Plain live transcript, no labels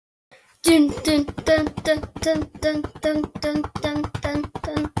Dun dun dun dun dun dun dun dun dun dun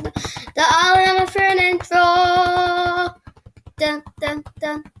dun. The all of my friend and throw. Dun dun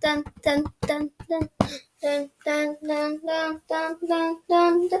dun dun dun dun dun dun dun dun dun dun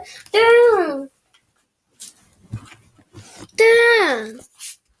dun dun dun. Dun dun dun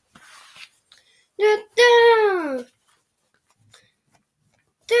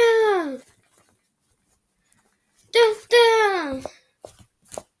dun dun dun dun dun.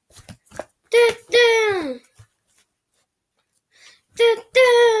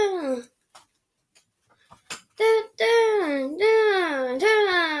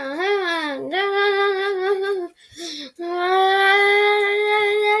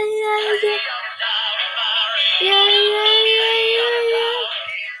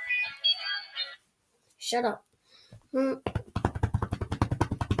 Shut up.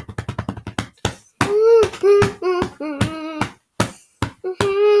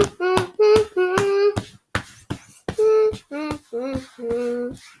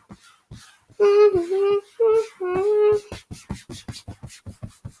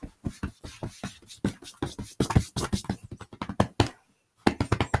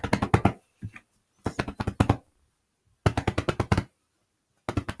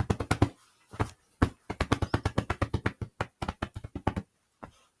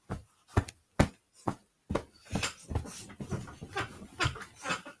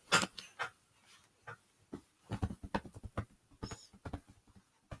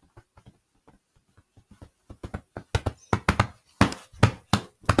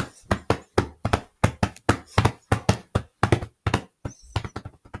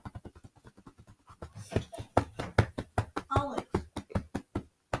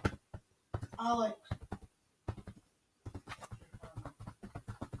 Alex.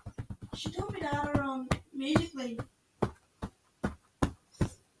 She told me to add her on Musically.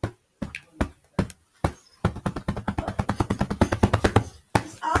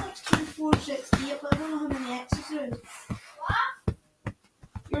 It's Alex 2468, but I don't know how many X's there is. What?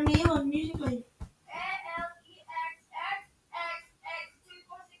 Your name on Musically.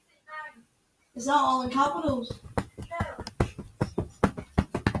 ALEXXXX2469. Is that all in capitals? No.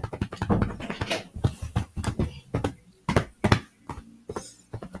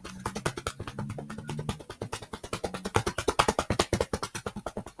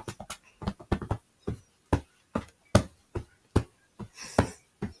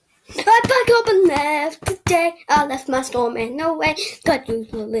 I packed up and left today. I left my storm in no way. Got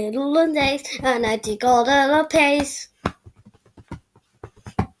used to little days, and I take all the pace.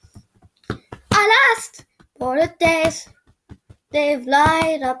 I lost for the days. They've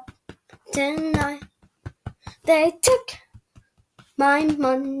light up tonight. They took my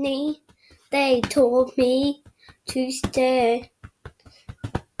money. They told me to stay.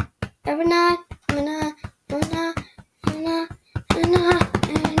 Every night, every night, every night, every night, every night,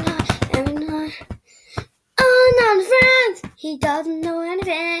 every night, every night. Oh, not friends. He doesn't know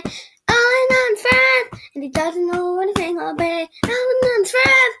anything. Oh, not friends, and he doesn't know anything. I'll pay. Oh, not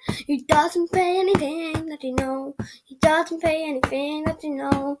friends. He doesn't pay anything that you know. He doesn't pay anything that you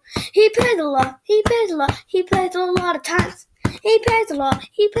know. He pays a lot. He pays a lot. He plays a lot of times. He pays a lot.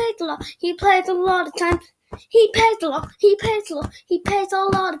 He pays a lot. He plays a lot of times. He pays a lot. He pays a lot. He pays a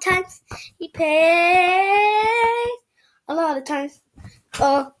lot of times. He pays a lot of times.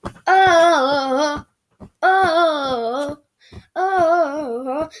 Oh, oh, oh,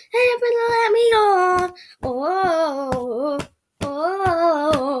 oh, heaven let me go. Oh,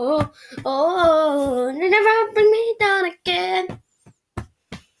 oh, oh, never bring me down again.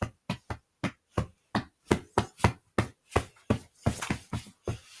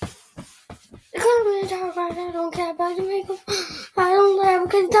 I don't care about the makeup. I don't laugh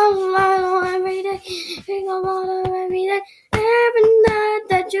because it doesn't lie every day. Think about it every day. Every night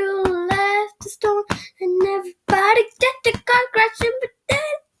that you left the storm and everybody get the car crashing, but then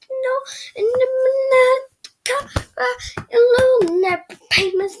and the minute car crash, you lose every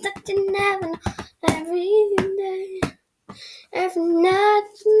payments that you never know. Every day, every night,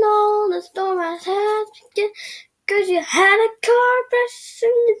 the storm has had to. Cause you had a car crash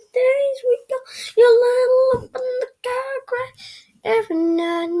in the days we go. You're little up in the car crash. Every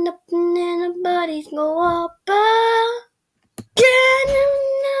night up and then the bodies go up again.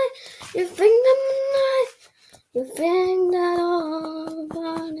 Every night you think that night. You think that all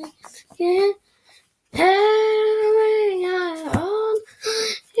about it again. Every night on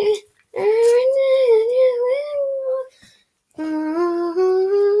every night you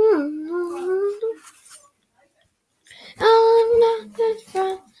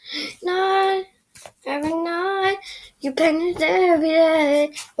night, every night, you paint it every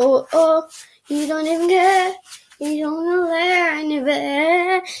day. oh, you don't even care. You don't know where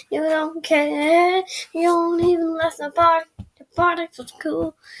anywhere. You don't care. You don't even left the party. The party was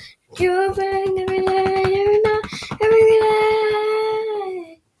cool. You're bang every day. You're not every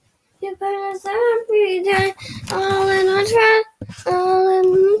day. You burn us every day. All in our trap. All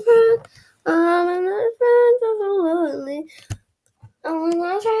in the front. All in the front of the lonely. All in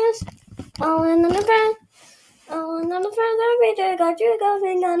our traps. All in the front. All in the front every day. Got you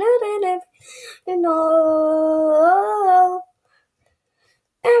going on it. You know,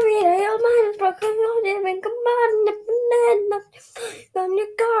 every day your mind is broken. You're living combined. Then your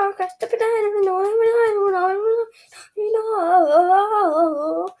car crashed the banana. You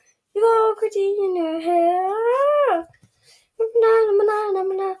know, you go crazy in your hair.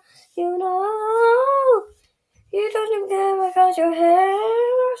 You know, you don't even care because your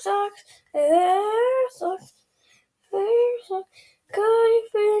hair sucks. Hair sucks. Hair sucks.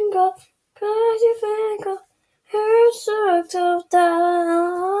 Cause you think her sucks of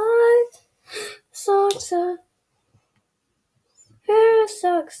dive. Sucks of her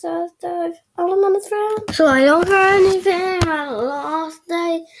sucks of dive. All I'm on his friend. So I don't hurt anything. I lost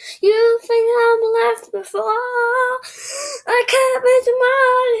day. You think I'm left before? I can't miss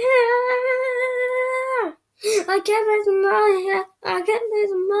my hair. I can't miss my hair. I can't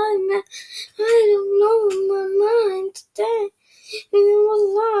miss my hair. I don't know my mind today. You were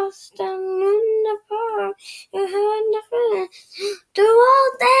lost and in the park. You had nothing to do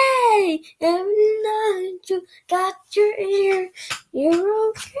all day. Every night you got your ear. You're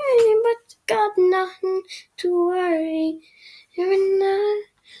okay, but you got nothing to worry. Every night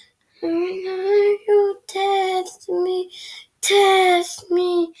you test me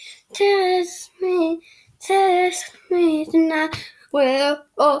tonight. Well,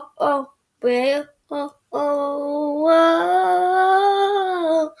 well, oh,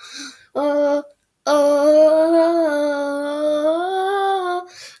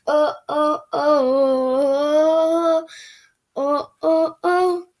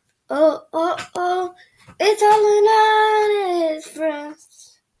 it's all in his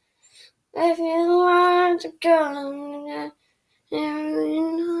friends. If you want to go,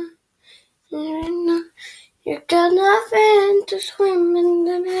 you got nothing to swim in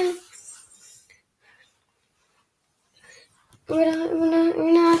the night.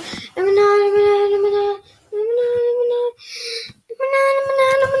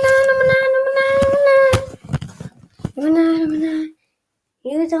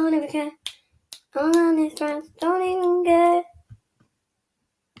 You don't even care. All of these friends don't even care.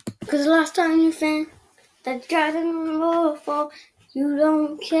 Cause the last time you think that you got in the waterfall, you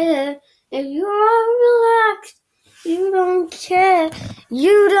don't care. If you are relaxed, you don't care.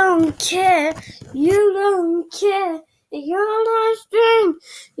 You don't care. You don't care. If you're not stream,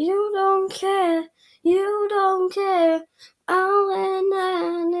 you don't care. You don't care. All in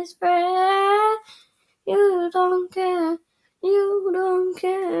this friend. You don't care. You don't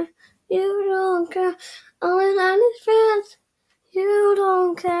care. You don't care. All in his friends. You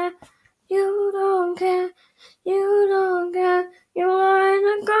don't care. You don't care. You don't care. You're in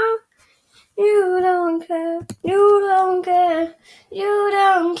a girl. You don't care. You don't care. You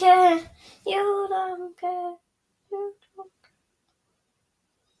don't care. You don't care. You don't care.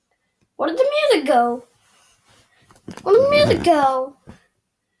 Where did the music go? Where did the music go?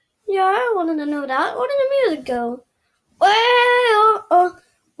 Yeah, I wanted to know that. Where did the music go? Well,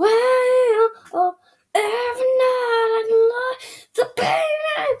 every night I lost the pain.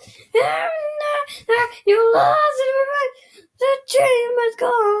 Every night you lost it. The dream has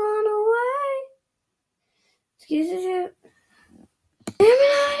gone away. Excuse me. Every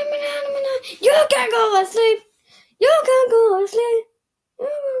night. You can't go to sleep. You can't go to sleep. You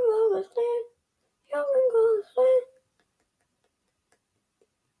can go to sleep. You can go to sleep.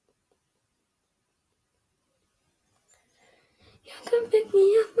 You can pick me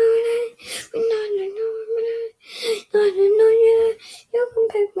up every day. When I don't know you. You can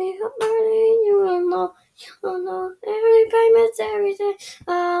pick me up every day. You don't know. Every payment's every day.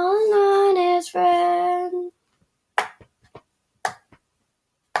 All on his friend.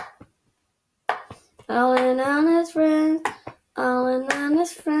 All in on his friend. All in on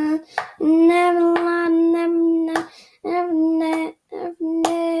his friend. Never lie, never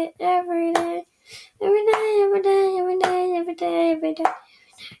day.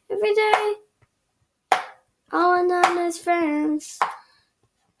 Every day. All in on his friends.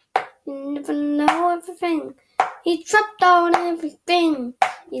 You never know everything. He trapped on everything.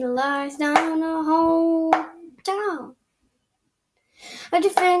 He lies down the whole town. I do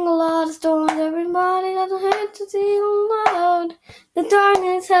think a lot of storms. Everybody doesn't have to see loud. The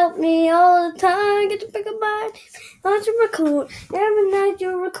darkness helped me all the time. Get to pick up my let you record. Every night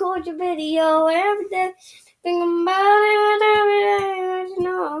you record your video. Every day think about it every day. You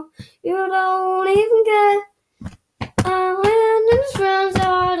know you don't even care. Island and his friends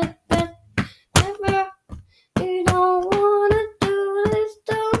are the best ever. You don't wanna do this,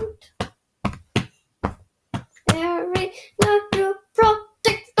 don't. Every night you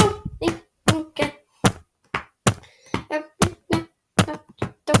protect, don't even care. Every night you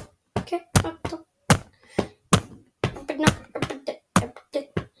don't care. Every night, every day, every day,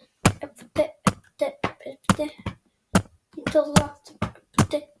 every day, every day, every day. Until the last every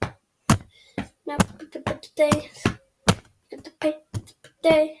day. Now, every day. Get the pain every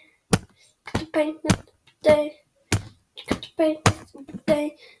day. Get the pain every day. Get the pain every day.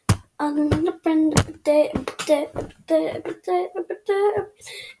 I'm a friend every day, every day, every day, every day, every day,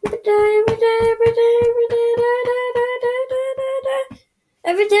 every day, every day, every day, every day,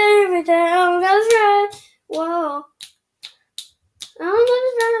 every day, every day, I'm gonna try. Whoa. I'm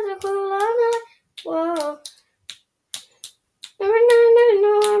gonna try to cool all night. Whoa. Every night,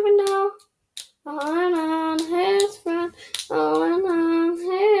 every know. On his friend, on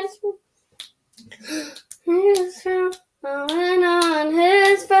his friend, his friend, on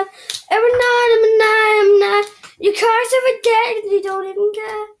his friend. Every night, you curse every day, you don't even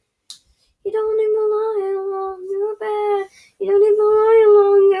care. You don't even lie along your bed. You don't even lie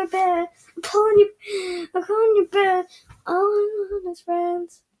along your bed. Upon your bed, all on his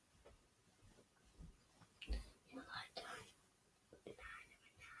friends. You lie down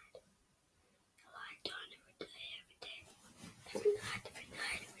every night, every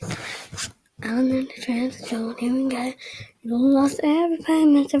night. Alan and his friends don't even get. You don't lost every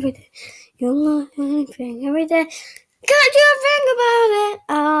payment every day. You don't lost anything every day. Can't you think about it?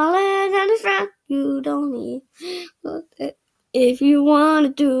 Alan and his friends, you don't need it. If you want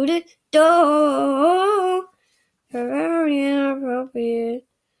to do this, don't. You're very inappropriate.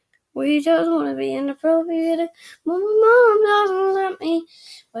 We just want to be inappropriate. My mom doesn't let me,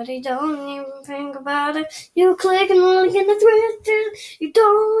 but he don't even think about it. You click and link in the thread, you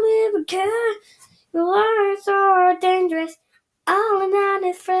don't even care. Your words are dangerous. Alan and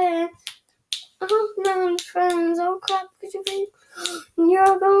his friends. Alan and his friends. Oh crap, could you be?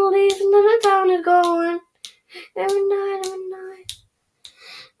 You're gonna leave and then the town is going. Every night,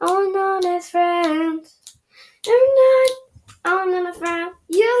 Alan and his friends. Every night, Alan and his friends.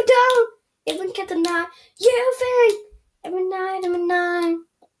 You don't even get the night. You think every night,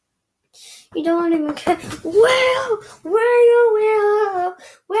 you don't even care. Well, where you will,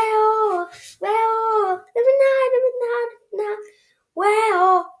 well, every night,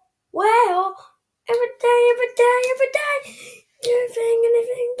 well, every day, you think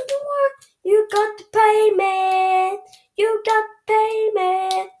anything but the one. You got the payment, you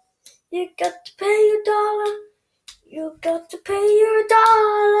got to pay your dollar, you got to pay your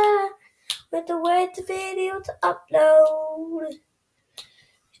dollar. With the wait the video to upload.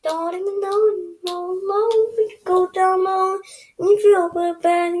 You don't even know you go down low and you feel real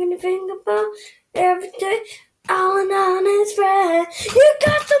bad and you think about every day. Alan and his friend. You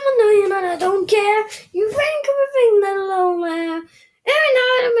got someone know you know that don't care. You think everything that alone there. Every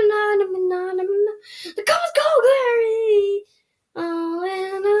night. The cars go Gary.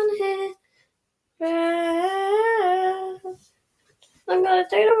 Alan and his friend. I'm gonna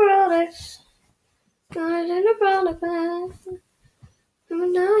take the products. Gonna take the product back.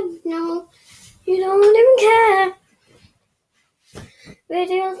 No, you don't even care.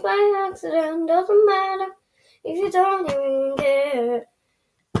 Videos by accident doesn't matter if you don't even care.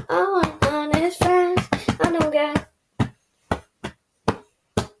 Oh, and his friends, I don't care.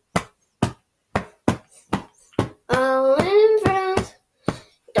 Oh, and friends,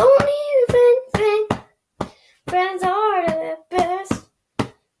 don't even think. Friends are the best.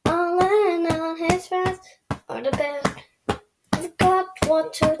 Oh, and his friends are the best. You've got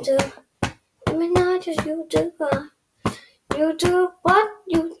what to do. I mean, not just you do what. You do what.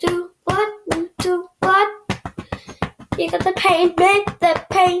 You got the payment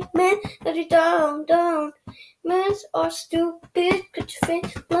that you don't miss or stupid. Could you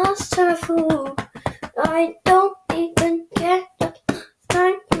think last time fool? I don't even care.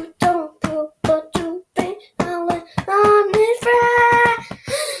 Time you don't do what you think. I'll let on his friend.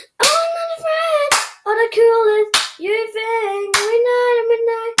 On his friend. All the coolest you think. Every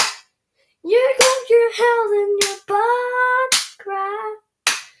night. You got your health in your butt cry.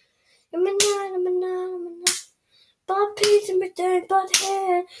 Every night. Butt piece in my day, butt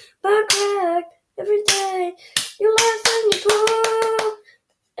head, butt crack. Every day. You laugh and you pull.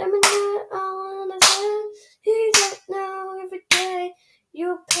 Every night I wanna say, he don't know every day.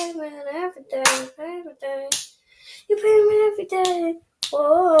 You pay me every day, every day. You pay me every day.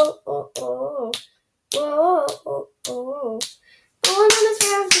 Whoa, oh, oh, whoa, oh, oh. Going on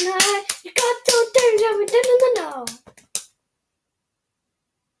this round tonight. You got two things every day in the know.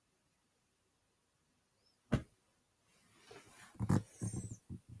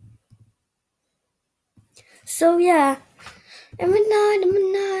 So yeah, every night,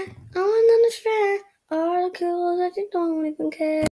 I went on this round. All the girls that you don't even care.